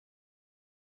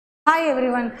Hi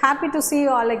everyone, happy to see you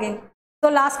all again. So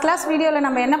last class video la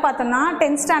நம்ம என்ன பார்த்தோம்னா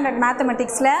 10th standard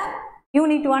mathematics ல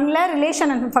unit 1 ல relation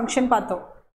and function பார்த்தோம்.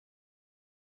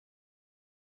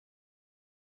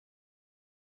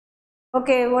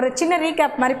 Okay, ஒரு சின்ன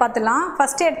ரீகேப் மாதிரி பார்த்துலாம்.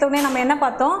 ஃபர்ஸ்ட் எடுத்தோடனே நம்ம என்ன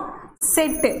பார்த்தோம்?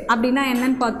 செட் அப்படின்னா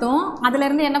என்னன்னு பார்த்தோம். அதுல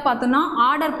இருந்து என்ன பார்த்தோம்னா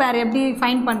ஆர்டர் பேர் எப்படி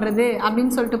ஃபைண்ட் பண்றது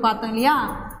அப்படின்னு சொல்லிட்டு பார்த்தோம் இல்லையா?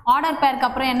 ஆர்டர் பேருக்கு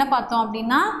அப்புறம் என்ன பார்த்தோம்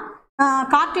அப்படின்னா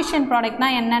கார்ட்டீசியன் ப்ராடக்ட்னா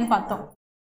என்னன்னு பார்த்தோம்.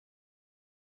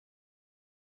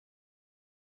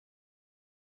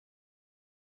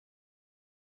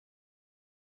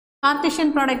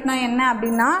 கார்ட்டீசியன் ப்ராடக்ட்னா என்ன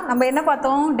அப்படின்னா நம்ம என்ன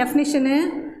பார்த்தோம் டெஃபினிஷனு,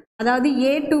 அதாவது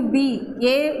A to be,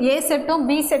 A செட்டும்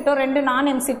B செட்டும் ரெண்டு நான்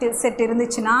எம்சி செட்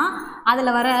இருந்துச்சுன்னா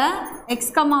அதில் வர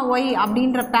எக்ஸ் கமா ஒய்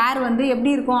அப்படின்ற பேர் வந்து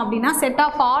எப்படி இருக்கும் அப்படின்னா set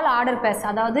of all order pairs.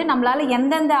 அதாவது நம்மளால்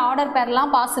எந்தெந்த ஆர்டர்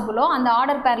பேர்லாம் பாசிபிளோ அந்த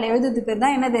ஆர்டர் பேரில் எழுதுறதுக்கு பேர்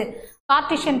தான் என்னது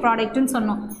கார்ட்டீசியன் ப்ராடக்ட்னு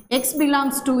சொன்னோம். X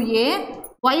belongs to A,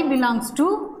 Y belongs to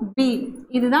be.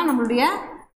 இதுதான் நம்மளுடைய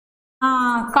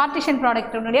கார்ட்டீசியன்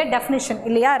ப்ராடக்டினுடைய டெஃபினிஷன்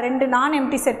இல்லையா? ரெண்டு நான்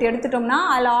எம்டி செட் எடுத்துட்டோம்னா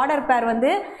அதில் ஆர்டர் பேர்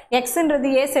வந்து எக்ஸுன்றது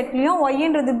ஏ செட்லேயும்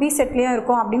ஒய்ன்றது பி செட்லேயும்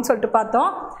இருக்கும் அப்படின்னு சொல்லிட்டு பார்த்தோம்.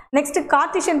 நெக்ஸ்ட்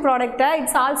கார்ட்டீசியன் ப்ராடக்டை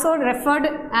it's also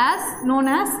referred as known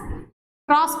as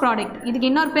cross product.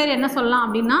 இதுக்கு இன்னொரு பேர் என்ன சொல்லலாம்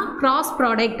அப்படின்னா கிராஸ்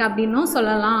ப்ராடக்ட் அப்படின்னும்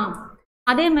சொல்லலாம்.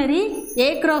 அதே மாதிரி ஏ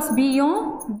கிராஸ் பியும்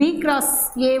பி கிராஸ்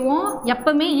ஏவும்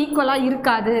எப்பவுமே ஈக்குவலாக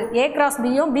இருக்காது. ஏ கிராஸ்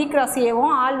பியும் பி கிராஸ்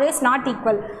ஏவும் always not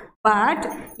equal. But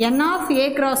n of a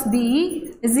cross b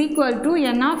is equal to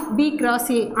n of b cross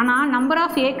a. ஆனால் number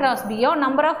of a cross b O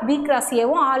number of b cross a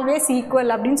O always equal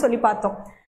அப்படின்னு சொல்லி பார்த்தோம்.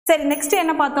 சரி, next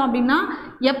என்ன பார்த்தோம் அப்படின்னா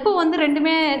எப்போ வந்து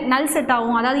ரெண்டுமே நல் செட்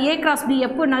ஆகும், அதாவது a cross b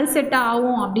எப்போ நல் செட்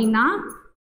ஆகும் அப்படின்னா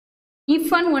if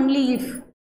and only if.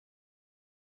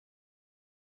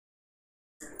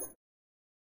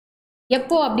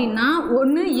 எப்போ அப்படின்னா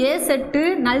ஒன்று ஏ செட்டு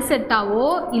நல் செட்டாவோ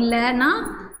இல்லைன்னா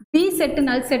பி செட்டு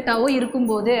நல் செட்டாவோ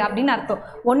இருக்கும்போது அப்படின்னு அர்த்தம்.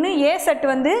 ஒன்று ஏ செட்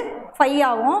வந்து 5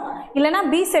 ஆகும் இல்லைனா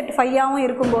பி செட் 5 ஆகும்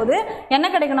இருக்கும்போது என்ன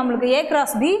கிடைக்கும் நம்மளுக்கு ஏ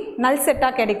கிராஸ் பி நல்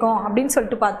செட்டாக கிடைக்கும் அப்படின்னு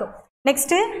சொல்லிட்டு பார்த்தோம்.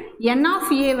 நெக்ஸ்ட்டு என்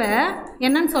ஆஃப் ஏவை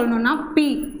என்னன்னு சொல்லணும்னா பி,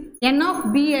 என் ஆஃப்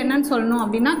பி என்னன்னு சொல்லணும்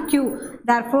அப்படின்னா Q.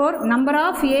 Therefore number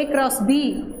of A cross B,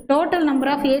 total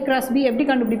number of A cross B எப்படி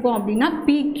கண்டுபிடிப்போம் அப்படின்னா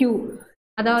பி கியூ.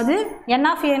 அதாவது என்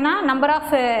ஆஃப் ஏனா number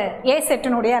of A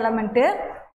செட்டினுடைய element,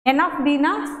 N of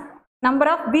Bina number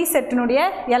of B செட்டினுடைய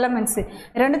elements.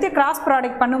 ரெண்டுத்தையும் cross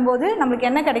product பண்ணும்போது நம்மளுக்கு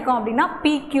என்ன கிடைக்கும் அப்படின்னா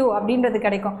பிக்யூ அப்படின்றது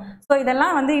கிடைக்கும். ஸோ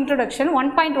இதெல்லாம் வந்து இன்ட்ரொடக்ஷன்.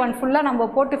 1.1 ஃபுல்லாக நம்ம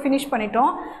போட்டு ஃபினிஷ்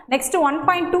பண்ணிட்டோம். நெக்ஸ்ட்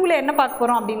 1.2ல என்ன பார்க்க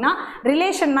போகிறோம் அப்படின்னா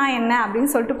ரிலேஷன்னா என்ன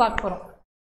அப்படின்னு சொல்லிட்டு பார்க்க போகிறோம்.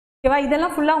 ஓகேவா?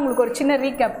 இதெல்லாம் ஃபுல்லாக உங்களுக்கு ஒரு சின்ன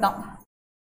ரீகேப் தான்.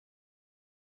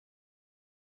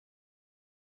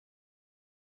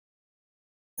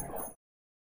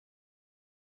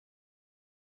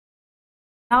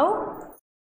 Now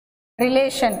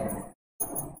relation.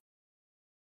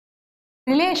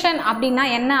 ரிலேஷன் அப்படின்னா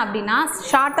என்ன அப்படின்னா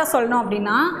ஷார்ட்டாக சொல்லணும்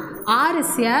அப்படின்னா R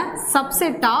is a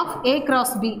subset of A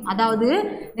cross B. அதாவது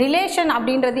ரிலேஷன்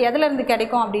அப்படின்றது எதுலேருந்து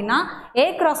கிடைக்கும் அப்படின்னா ஏ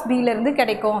கிராஸ் பியிலேருந்து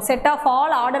கிடைக்கும். Set of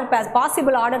all order pairs,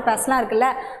 possible order பேர்ஸ்லாம்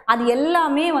இருக்குல்ல, அது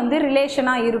எல்லாமே வந்து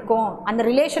ரிலேஷனாக இருக்கும். அந்த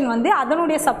ரிலேஷன் வந்து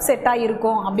அதனுடைய சப்செட்டாக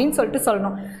இருக்கும் அப்படின்னு சொல்லிட்டு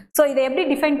சொல்லணும். ஸோ இதை எப்படி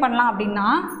டிஃபைன் பண்ணலாம் அப்படின்னா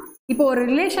இப்போ ஒரு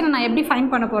ரிலேஷனை நான் எப்படி ஃபைன்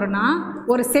பண்ண போகிறேன்னா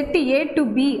ஒரு செட்டு ஏ டு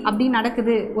பி அப்படி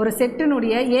நடக்குது. ஒரு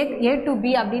செட்டினுடைய ஏ டு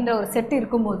பி அப்படின்ற ஒரு செட்டு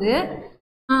இருக்கும்போது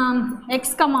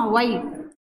X comma Y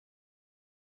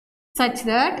such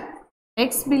that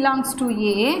X belongs to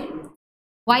A,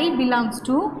 Y belongs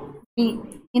to be.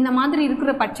 இந்த மாதிரி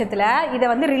இருக்கிற பட்சத்தில் இதை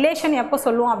வந்து ரிலேஷன் எப்போ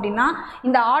சொல்லுவோம் அப்படின்னா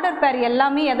இந்த ஆர்டர் பேர்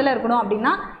எல்லாமே எதில் இருக்கணும்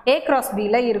அப்படின்னா ஏ கிராஸ்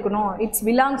பியில் இருக்கணும். It's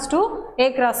belongs to A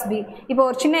cross B. இப்போ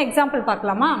ஒரு சின்ன எக்ஸாம்பிள்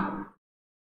பார்க்கலாமா?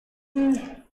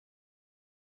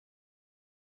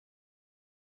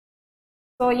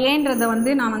 ஸோ ஏன்றதை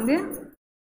வந்து நான் வந்து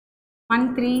 1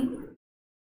 3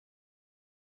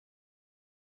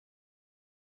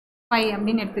 5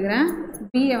 அப்படின்னு எடுத்துக்கிறேன்.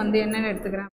 பியை வந்து என்னென்னு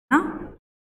எடுத்துக்கிறேன் அப்படின்னா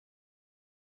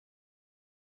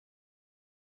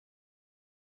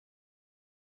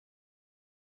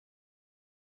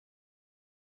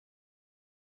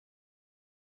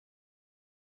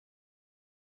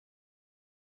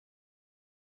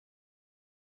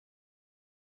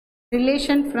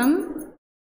relation from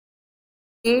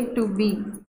A to B.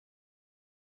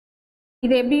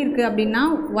 இது எப்படி இருக்கு அப்படின்னா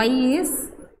y is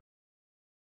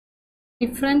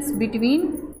difference between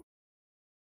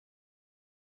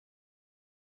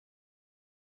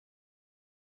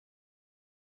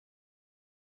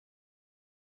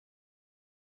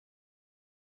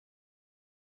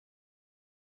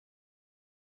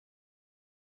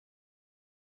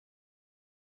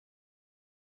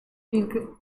இருக்கு.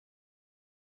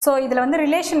 ஸோ இதில் வந்து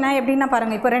ரிலேஷன் எப்படின்னா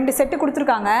பாருங்கள், இப்போ 2 செட்டு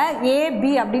கொடுத்துருக்காங்க, ஏ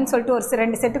பி அப்படின்னு சொல்லிட்டு ஒரு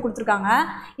 2 செட்டு கொடுத்துருக்காங்க.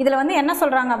 இதில் வந்து என்ன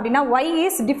சொல்கிறாங்க அப்படின்னா y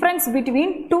is difference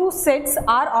between 2 sets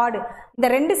are odd. இந்த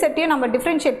 2 செட்டையும் நம்ம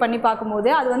டிஃப்ரென்ஷியேட் பண்ணி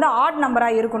பார்க்கும்போது அது வந்து ஆட்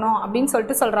நம்பராக இருக்கணும் அப்படின்னு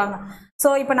சொல்லிட்டு சொல்கிறாங்க. ஸோ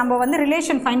இப்போ நம்ம வந்து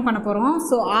ரிலேஷன் ஃபைண்ட் பண்ண போகிறோம்.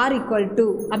 ஸோ ஆர் ஈக்குவல் டு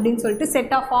அப்படின்னு சொல்லிட்டு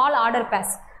set of all order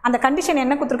pairs. அந்த கண்டிஷன்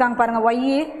என்ன கொடுத்துருக்காங்க பாருங்கள், ஒய்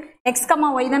எக்ஸ் கமா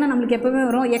ஒய் தானே நம்மளுக்கு எப்பவுமே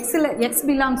வரும். எக்ஸ்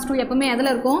பிலாங்ஸ் டு எப்பவுமே எதில்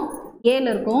இருக்கும், ஏல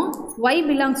இருக்கும். y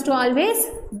belongs to always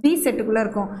be செட்டுக்குள்ளே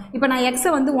இருக்கும். இப்போ நான்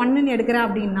எக்ஸை வந்து 1ன்னு எடுக்கிறேன்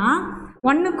அப்படின்னா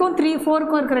 1க்கும் 3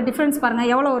 4க்கும் இருக்கிற டிஃப்ரென்ஸ்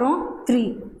பாருங்கள் எவ்வளோ வரும், 3.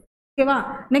 ஓகேவா.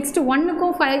 நெக்ஸ்ட்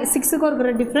 1க்கும் 5 6க்கும்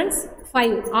இருக்கிற டிஃப்ரென்ஸ்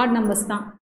 5, ஆட் நம்பர்ஸ் தான்.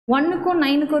 1க்கும்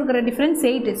 9க்கும் இருக்கிற டிஃப்ரென்ஸ்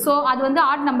 8. ஸோ அது வந்து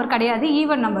ஆட் நம்பர் கிடையாது,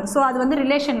 ஈவன் நம்பர். ஸோ அது வந்து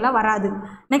ரிலேஷனில் வராது.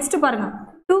 நெக்ஸ்ட் பாருங்கள்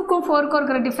 2க்கும் 4க்கும்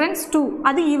இருக்கிற டிஃப்ரென்ஸ் 2,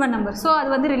 அது ஈவன் நம்பர். ஸோ அது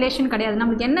வந்து ரிலேஷன் கிடையாது.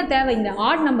 நம்மளுக்கு என்ன தேவை, இந்த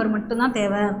ஆட் நம்பர் மட்டும்தான்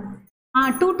தேவை.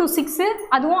 2 to 6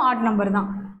 அதுவும் ஆட் நம்பர் தான்,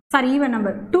 சாரி ஈவன்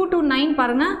நம்பர். 2 to 9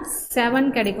 பாருங்கள் 7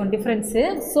 கிடைக்கும் டிஃப்ரென்ஸு.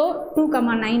 ஸோ 2,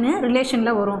 9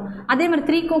 ரிலேஷனில் வரும். அதே மாதிரி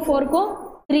 3க்கும் 4க்கும்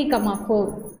 3, 4.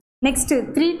 நெக்ஸ்ட்டு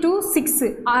 3 to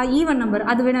 6 ஈவன் நம்பர்,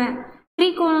 அது வேணும்.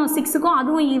 3க்கும் 6க்கும்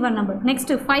அதுவும் ஈவன் நம்பர்.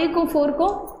 நெக்ஸ்ட்டு 5க்கும்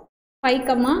 4க்கும்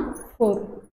 5, 4.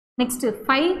 நெக்ஸ்ட்டு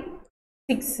 5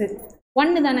 6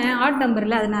 1 தானே ஆட்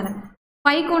நம்பரில், அதனால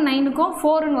 5க்கும் 9க்கும்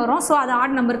 4ன்னு வரும். ஸோ அது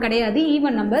ஆட் நம்பர் கிடையாது,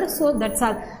 even number. So that's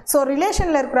all. So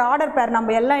ரிலேஷனில் இருக்கிற ஆர்டர் பேர்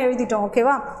நம்ம எல்லாம் எழுதிட்டோம்.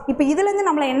 ஓகேவா. இப்போ இதுலேருந்து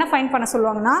நம்மளை என்ன ஃபைண்ட் பண்ண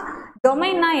சொல்லுவாங்கன்னா,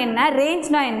 டொமைன்னா என்ன,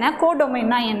 ரேஞ்ச்னா என்ன, கோ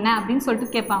டொமைன்னா என்ன அப்படின்னு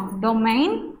சொல்லிட்டு கேட்பாங்க.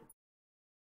 டொமைன்,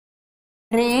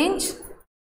 ரேஞ்ச்,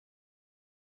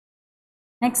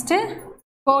 நெக்ஸ்ட்டு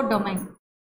கோ டொமைன்.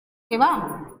 ஓகேவா.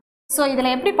 ஸோ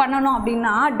இதில் எப்படி பண்ணணும்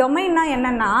அப்படின்னா, டொமைன்னா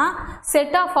என்னென்னா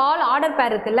செட் ஆஃப் ஆல் ஆர்டர்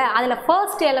பேர் இருக்குல்ல, அதில்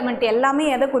ஃபர்ஸ்ட் எலமெண்ட் எல்லாமே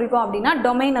எதை குறிக்கும் அப்படின்னா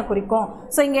டொமைனை குறிக்கும்.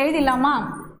 ஸோ இங்கே எழுதிடலாமா,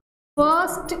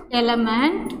 first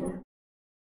element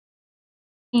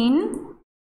in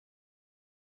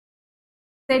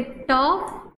set of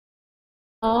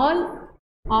all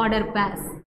order pairs.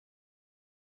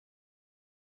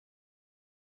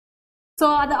 So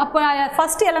அது அப்போ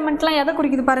ஃபர்ஸ்ட் எலமெண்ட்லாம் எதை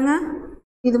குறிக்குது பாருங்கள்,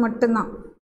 இது மட்டும்தான்.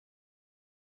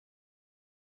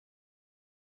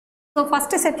 ஸோ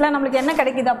ஃபஸ்ட்டு செட்டில் நம்மளுக்கு என்ன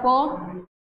கிடைக்குது, அப்போது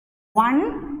 1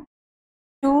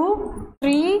 2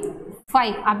 3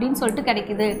 5 அப்படின்னு சொல்லிட்டு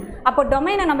கிடைக்குது. அப்போ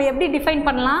டொமைனை நம்ம எப்படி டிஃபைன்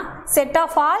பண்ணலாம், செட்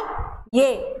ஆஃப் ஆல் ஏ,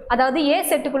 அதாவது ஏ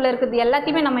செட்டுக்குள்ளே இருக்குது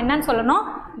எல்லாத்தையுமே நம்ம என்னன்னு சொல்லணும்,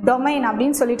 டொமைன்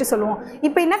அப்படின்னு சொல்லிட்டு சொல்லுவோம்.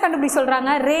 இப்போ என்ன கண்டுபிடி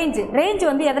சொல்கிறாங்க, ரேஞ்ச்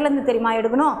வந்து எதுலேருந்து தெரியுமா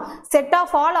எடுக்கணும், செட்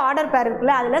ஆஃப் ஆல் ஆர்டர் பேர்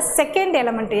இருக்குல்ல, அதில் செகண்ட்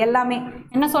எலமெண்ட் எல்லாமே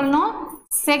என்ன சொல்லணும்,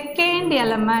 செகண்ட்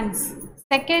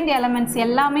எலமெண்ட்ஸ்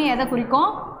எல்லாமே எதை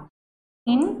குறிக்கும்,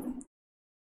 இன்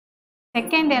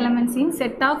second elements in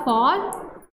set of all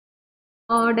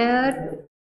ordered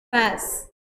pairs.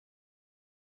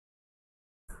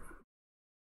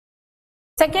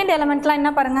 Second element லாம்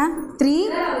என்ன பாருங்க, 3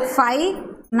 5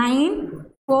 9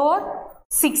 4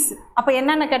 6. அப்ப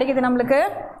என்னென்ன கிடைக்குது நம்மளுக்கு,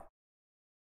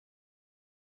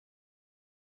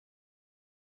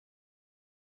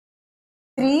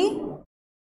 3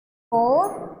 4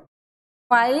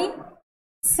 5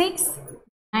 6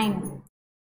 9.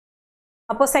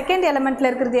 அப்போ செகண்ட் எலமெண்ட்டில்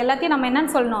இருக்கிறது எல்லாத்தையும் நம்ம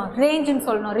என்னன்னு சொல்லணும், ரேஞ்சுன்னு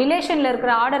சொல்லணும். ரிலேஷனில்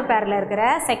இருக்கிற ஆர்டர் பேரில் இருக்கிற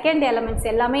செகண்ட் எலமெண்ட்ஸ்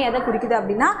எல்லாமே எதை குறிக்குது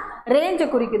அப்படின்னா ரேஞ்சை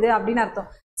குறிக்குது அப்படின்னு அர்த்தம்.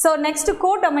 ஸோ நெக்ஸ்ட்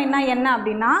கோ டொமைன்னா என்ன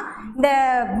அப்படின்னா, இந்த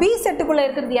பி செட்டுக்குள்ளே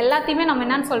இருக்கிறது எல்லாத்தையுமே நம்ம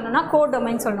என்னன்னு சொல்லணும்னா கோ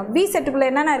டொமைன் சொல்லணும். பி செட்டுக்குள்ளே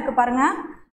என்னென்ன இருக்குது பாருங்கள்,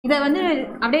 இதை வந்து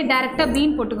அப்படியே டைரெக்டாக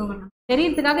பீன் போட்டுக்கோங்க.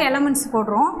 தெரியறதுக்காக எலமெண்ட்ஸ்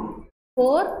போடுறோம்.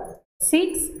 4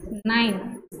 6 9.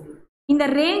 இந்த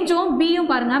ரேஞ்சும்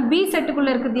பியும் பாருங்கள், பி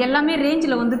செட்டுக்குள்ளே இருக்கிறது எல்லாமே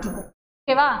ரேஞ்சில் வந்துட்டு இருக்கும்.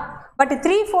 ஓகேவா. பட்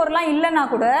 3 4லாம் இல்லைன்னா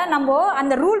கூட நம்ம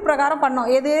அந்த ரூல் பிரகாரம் பண்ணோம்.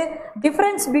 எது,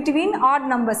 டிஃப்ரென்ஸ் பிட்வீன் ஆட்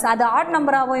நம்பர்ஸ், அது ஆட்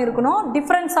நம்பராகவும் இருக்கணும்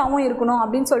டிஃப்ரென்ஸாகவும் இருக்கணும்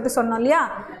அப்படின்னு சொல்லிட்டு சொன்னோம் இல்லையா.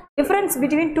 டிஃப்ரென்ஸ்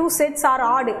பிட்வீன் 2 செட்ஸ் ஆர்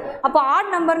ஆடு. அப்போ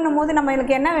ஆட் நம்பர்னும் போது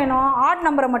நம்மளுக்கு என்ன வேணும், ஆட்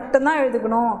நம்பரை மட்டும்தான்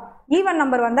எழுதுக்கணும், ஈவன்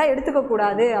நம்பர் வந்தால்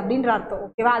எடுத்துக்கக்கூடாது அப்படின்ற அர்த்தம்.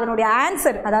 ஓகேவா. அதனுடைய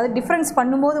ஆன்சர், அதாவது டிஃப்ரென்ஸ்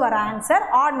பண்ணும்போது வர ஆன்சர்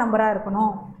ஆட் நம்பராக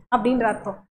இருக்கணும் அப்படின்ற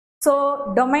அர்த்தம். ஸோ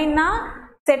டொமைன்னா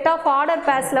செட் ஆஃப் ஆர்டர்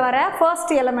பேர்ஸில் வர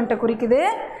ஃபர்ஸ்ட் எலமெண்ட்டை குறிக்குது.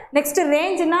 நெக்ஸ்ட்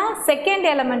ரேஞ்சுனா செகண்ட்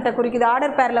எலமெண்ட்டை குறிக்குது,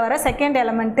 ஆர்டர் பேரில் வர செகண்ட்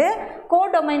எலமெண்ட்டு. கோ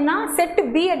டொமைன்னா செட்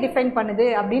பியை டிஃபைன் பண்ணுது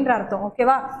அப்படின்ற அர்த்தம்.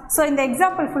 ஓகேவா. ஸோ இந்த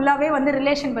எக்ஸாம்பிள் ஃபுல்லாகவே வந்து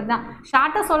ரிலேஷன் பற்றி தான்.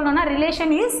 ஷார்ட்டாக சொல்லணும்னா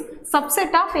relation is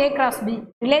subset of A cross B.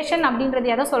 Relation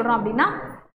அப்படின்றது எதை சொல்கிறோம் அப்படின்னா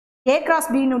A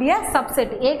cross பியினுடைய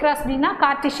subset. A cross பின்னா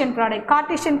கார்ட்டீசியன் ப்ராடக்ட்.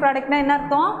 கார்ட்டீசியன் ப்ராடக்ட்னா என்ன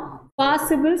அர்த்தம்,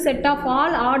 possible set of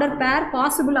all order பேர்,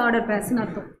 பாசிபிள் ஆர்டர் பேர்ஸ்னு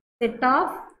அர்த்தம். Set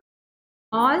of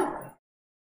all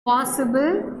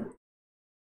possible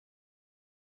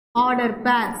order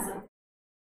pairs.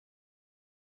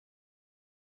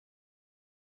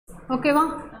 ஓகேவா,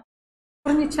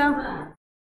 புரிஞ்சிச்சா?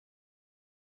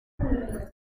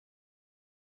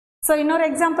 ஸோ இன்னொரு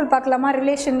எக்ஸாம்பிள் பார்க்கலாமா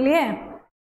ரிலேஷன்லேயே.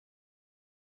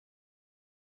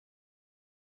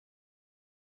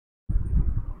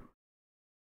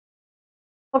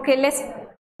 ஓகே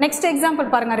நெக்ஸ்ட் எக்ஸாம்பிள்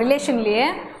பாருங்க. ரிலேஷன்லயே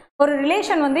ஒரு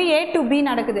ரிலேஷன் வந்து A to B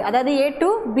நடக்குது. அதாவது A to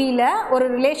Bல ஒரு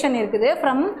ரிலேஷன் இருக்குது.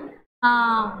 ஃப்ரம்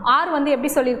R வந்து எப்படி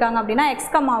சொல்லியிருக்காங்க அப்படின்னா x,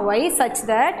 y such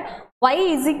that y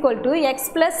is equal to x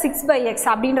plus 6/x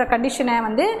அப்படின்ற கண்டிஷனை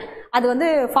வந்து அது வந்து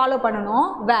ஃபாலோ பண்ணணும்.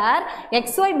 வேர்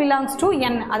xy belongs to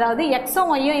n, அதாவது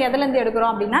எக்ஸும் ஒய்யும் எதுலேருந்து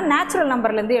எடுக்கிறோம் அப்படின்னா நேச்சுரல்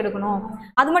நம்பர்லேருந்து எடுக்கணும்.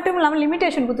 அது மட்டும் இல்லாமல்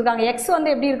லிமிடேஷன் கொடுத்துருக்காங்க. எக்ஸ்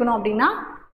வந்து எப்படி இருக்கணும் அப்படின்னா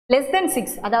less than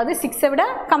 6, அதாவது 6 விட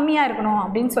கம்மியாக இருக்கணும்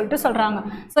அப்படின்னு சொல்லிட்டு சொல்கிறாங்க.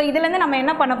 ஸோ இதுலேருந்து நம்ம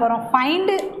என்ன பண்ண போகிறோம்,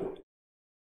 ஃபைண்ட்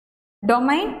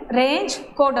டொமைன், ரேஞ்ச்,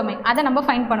 கோடொமைன், அதை நம்ம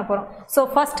ஃபைண்ட் பண்ண போகிறோம். ஸோ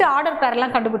ஃபஸ்ட்டு ஆர்டர்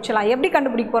பேர்லாம் கண்டுபிடிச்சலாம். எப்படி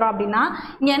கண்டுபிடிக்க போகிறோம் அப்படின்னா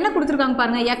இங்கே என்ன கொடுத்துருக்காங்க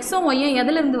பாருங்கள், எக்ஸும் ஒய்யும்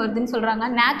எதுலேருந்து வருதுன்னு சொல்கிறாங்க,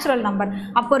 நேச்சுரல் நம்பர்.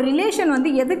 அப்போ ரிலேஷன்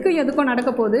வந்து எதுக்கும்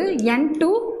நடக்க போகுது, n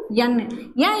to n.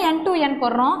 ஏன் n to n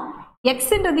போடுறோம்,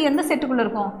 எக்ஸுன்றது எந்த செட்டுக்குள்ளே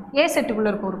இருக்கும், ஏ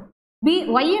செட்டுக்குள்ளே இருக்கும்.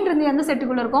 ஒய்ன்றது எந்த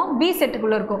செட்டுக்குள்ளே இருக்கும், பி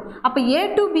செட்டுக்குள்ளே இருக்கும். அப்போ A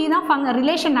to B தான்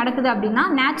ரிலேஷன் நடக்குது அப்படின்னா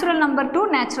natural number to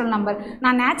natural number.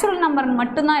 நான் நேச்சுரல் நம்பர்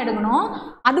மட்டும்தான் எடுக்கணும்.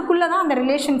 அதுக்குள்ளே தான் அந்த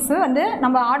ரிலேஷன்ஸு வந்து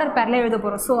நம்ம ஆர்டர் பேரில் எழுத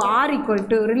போகிறோம். ஸோ ஆர் ஈக்குவல்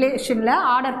டு ரிலேஷனில்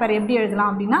ஆர்டர் பேர் எப்படி எழுதலாம்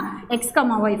அப்படின்னா X,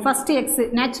 Y. First X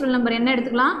natural number என்ன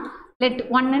எடுத்துக்கலாம், லெட்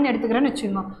 1ன்னு எடுத்துக்கிறேன்னு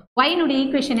வச்சுக்கோங்க. ஒய்னுடைய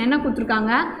ஈக்குவேஷன் என்ன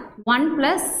கொடுத்துருக்காங்க, 1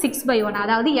 + 6/1,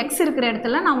 அதாவது எக்ஸ் இருக்கிற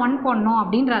இடத்துல நான் 1 போடணும்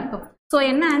அப்படின்ற அர்த்தம். ஸோ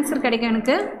என்ன ஆன்சர் கிடைக்கும்,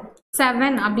 எனக்கு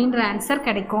 7 அப்படின்ற ஆன்சர்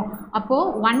கிடைக்கும். அப்போது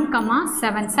 1,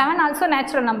 7 also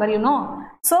natural number you know.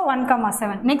 So 1,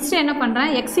 7. Next என்ன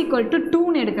பண்ணுறேன், x =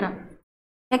 2ன்னு எடுக்கிறேன்.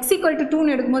 x =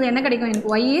 2ன்னு எடுக்கும்போது என்ன கிடைக்கும்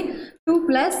எனக்கு, y 2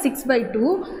 +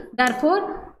 6/2. therefore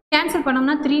கேன்சல்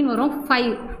பண்ணோம்னா 3ன்னு வரும்,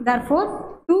 5. therefore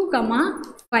 2,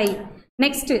 5.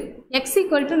 நெக்ஸ்ட்டு x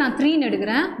 = நான் 3ன்னு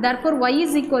எடுக்கிறேன். therefore y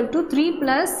 = 3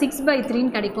 +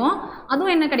 6/3ன்னு கிடைக்கும்.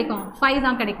 அதுவும் என்ன கிடைக்கும், 5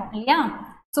 தான் கிடைக்கும் இல்லையா.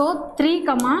 ஸோ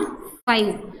 3,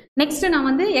 5. நெக்ஸ்ட்டு நான்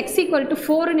வந்து x =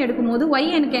 4ன்னு எடுக்கும்போது y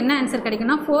எனக்கு என்ன ஆன்சர்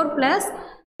கிடைக்கும்னா 4 +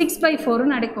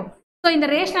 6/4ன்னு கிடைக்கும். ஸோ இந்த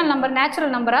ரேஷனல் நம்பர்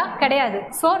நேச்சுரல் நம்பராக கிடையாது.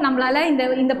 ஸோ நம்மளால்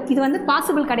இது வந்து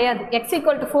பாசிபிள் கிடையாது. x =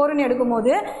 4ன்னு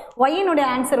எடுக்கும்போது ஒய்னுடைய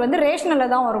ஆன்சர் வந்து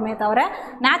ரேஷனலில் தான் வருமே தவிர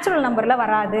நேச்சுரல் நம்பரில்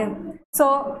வராது. ஸோ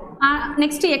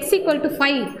நெக்ஸ்ட்டு x =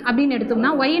 5 அப்படின்னு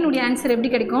எடுத்தோம்னா ஒய்னுடைய ஆன்சர்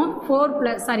எப்படி கிடைக்கும், 5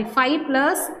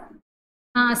 +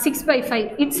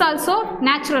 6/5. It's also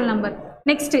natural number.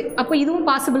 Next அப்போ இதுவும்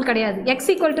பாசிபிள் கிடையாது. x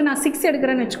 = நான் 6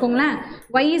 எடுக்கிறேன்னு வச்சுக்கோங்களேன்.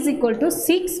 y =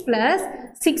 6 +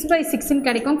 6/6ன்னு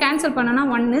கிடைக்கும். கேன்சல் பண்ணோன்னா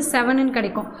 1, 7ன்னு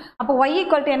கிடைக்கும். அப்போ y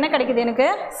 = என்ன கிடைக்குது எனக்கு,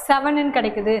 7ன்னு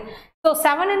கிடைக்குது. ஸோ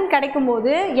 7ன்னு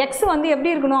கிடைக்கும்போது x வந்து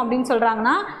எப்படி இருக்கணும் அப்படின்னு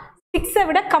சொல்கிறாங்கன்னா 6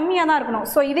 விட கம்மியாக தான் இருக்கணும்.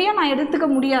 ஸோ இதையும் நான் எடுத்துக்க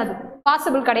முடியாது,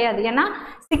 பாசிபிள் கிடையாது. ஏன்னா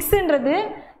 6ன்றது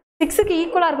 6க்கு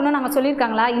ஈக்குவலாக இருக்கணும்னு நாங்கள்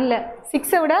சொல்லியிருக்காங்களா, இல்லை,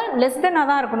 6 விட லெஸ் தென்னாக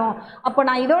தான் இருக்கணும். அப்போ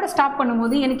நான் இதோட ஸ்டாப்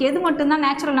பண்ணும்போது எனக்கு எது மட்டும்தான்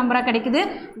நேச்சுரல் நம்பராக கிடைக்குது,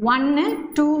 1,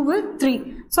 2, 3.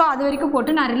 ஸோ அது வரைக்கும்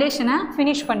போட்டு நான் ரிலேஷனை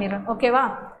ஃபினிஷ் பண்ணிடுறேன். ஓகேவா.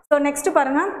 ஸோ நெக்ஸ்ட்டு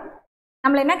பாருங்கள்,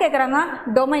 நம்மளை என்ன கேட்குறாங்க,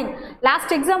 டொமைன்.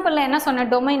 லாஸ்ட் எக்ஸாம்பிளில் என்ன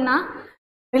சொன்னேன், டொமைன்னா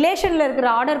ரிலேஷனில் இருக்கிற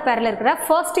ஆர்டர் பேரில் இருக்கிற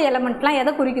ஃபர்ஸ்ட் எலமெண்ட்லாம்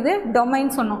எதை குறிக்குது,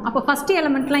 டொமைன் சொன்னோம். அப்போ ஃபஸ்ட்டு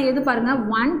எலமெண்ட்லாம் எது பாருங்கள்,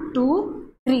 1, 2,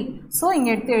 3. ஸோ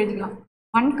இங்கே எடுத்து எழுதிக்கலாம்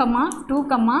 1,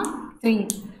 2, 3.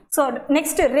 ஸோ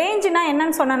நெக்ஸ்ட்டு ரேஞ்சுனா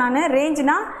என்னன்னு சொன்னேன் நான்,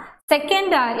 ரேஞ்சுனா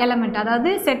செகண்ட் எலமெண்ட், அதாவது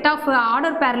செட் ஆஃப்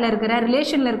ஆர்டர் பேரில் இருக்கிற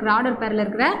ரிலேஷனில் இருக்கிற ஆர்டர் பேரில்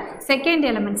இருக்கிற செகண்ட்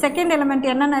எலமெண்ட். செகண்ட் எலமெண்ட்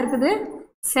என்னென்ன இருக்குது,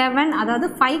 7, அதாவது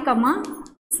 5,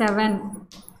 7.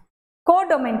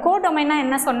 கோடொமைன்னா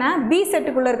என்ன சொன்னேன், பி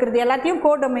செட்டுக்குள்ளே இருக்கிறது எல்லாத்தையும்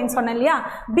கோடொமைன் சொன்னேன் இல்லையா.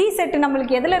 பி செட்டு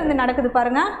நம்மளுக்கு எதில் இருந்து நடக்குது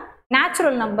பாருங்கள்,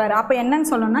 நேச்சுரல் நம்பர். அப்போ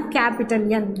என்னன்னு சொல்லணும்னா capital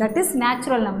N, that is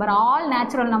natural number. All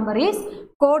natural number is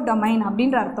codomain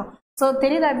அப்படின்ற அர்த்தம். ஸோ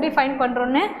தெரியுதா எப்படி ஃபைண்ட்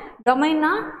பண்ணுறோன்னு. டொமைன்னா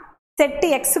செட்டு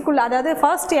எக்ஸுக்குள்ளே, அதாவது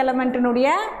ஃபர்ஸ்ட் எலமெண்ட்டினுடைய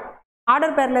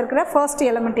ஆர்டர் பேரில் இருக்கிற ஃபர்ஸ்ட்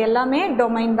எலமெண்ட் எல்லாமே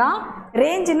டொமைன் தான்.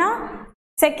 ரேஞ்சுனா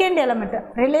செகண்ட் எலமெண்ட்,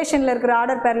 ரிலேஷனில் இருக்கிற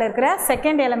ஆர்டர் பேரில் இருக்கிற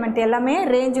செகண்ட் எலமெண்ட் எல்லாமே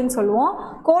ரேஞ்சுன்னு சொல்லுவோம்.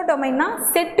 கோடொமைன்னா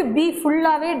செட்டு பி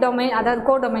ஃபுல்லாகவே டொமைன், அதாவது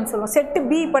கோடொமைன் சொல்லுவோம். செட்டு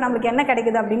பி இப்போ நம்மளுக்கு என்ன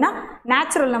கிடைக்குது அப்படின்னா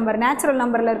நேச்சுரல் நம்பர். நேச்சுரல்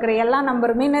நம்பரில் இருக்கிற எல்லா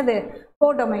நம்பருமே என்னது,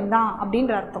 கோடொமைன் தான்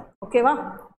அப்படின்ற அர்த்தம். ஓகேவா.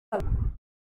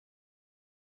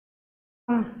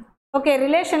 ஓகே,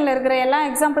 ரிலேஷனில் இருக்கிற எல்லா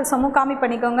எக்ஸாம்பிள்ஸும் காமி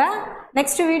பண்ணிக்கோங்க.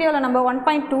 நெக்ஸ்ட் வீடியோவில் நம்ம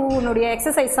 1.2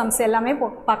 எக்ஸசைஸ் சம்ஸ் எல்லாமே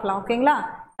பார்க்கலாம். ஓகேங்களா.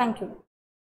 தேங்க்யூ.